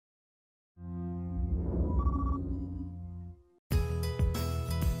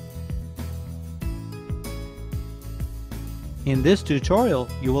In this tutorial,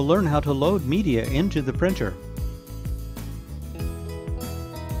 you will learn how to load media into the printer.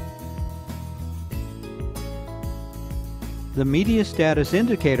 The media status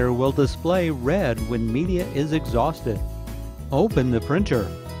indicator will display red when media is exhausted. Open the printer.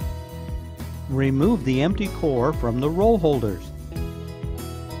 Remove the empty core from the roll holders.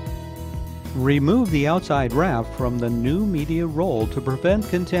 Remove the outside wrap from the new media roll to prevent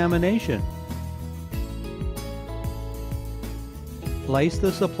contamination. Place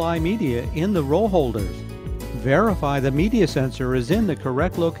the supply media in the roll holders. Verify the media sensor is in the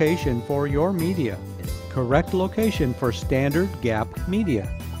correct location for your media. Correct location for standard gap media.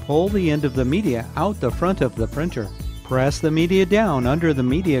 Pull the end of the media out the front of the printer. Press the media down under the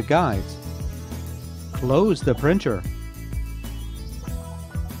media guides. Close the printer.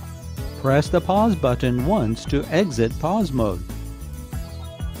 Press the pause button once to exit pause mode.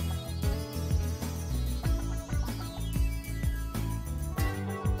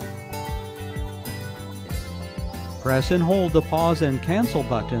 Press and hold the pause and cancel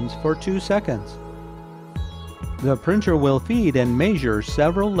buttons for 2 seconds. The printer will feed and measure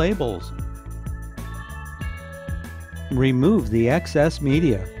several labels. Remove the excess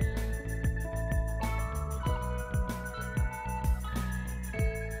media.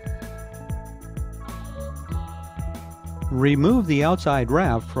 Remove the outside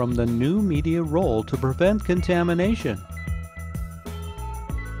wrap from the new media roll to prevent contamination.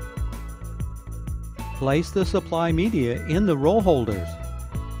 Place the supply media in the roll holders.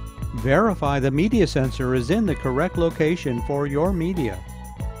 Verify the media sensor is in the correct location for your media.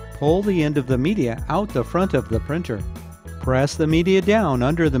 Pull the end of the media out the front of the printer. Press the media down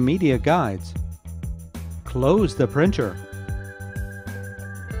under the media guides. Close the printer.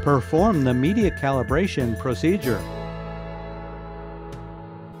 Perform the media calibration procedure.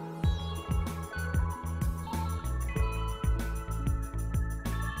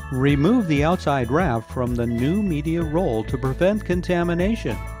 Remove the outside wrap from the new media roll to prevent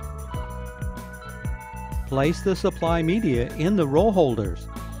contamination. Place the supply media in the roll holders.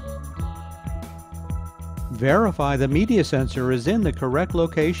 Verify the media sensor is in the correct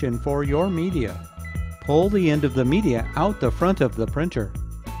location for your media. Pull the end of the media out the front of the printer.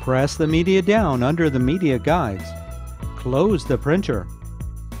 Press the media down under the media guides. Close the printer.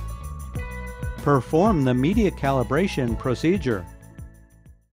 Perform the media calibration procedure.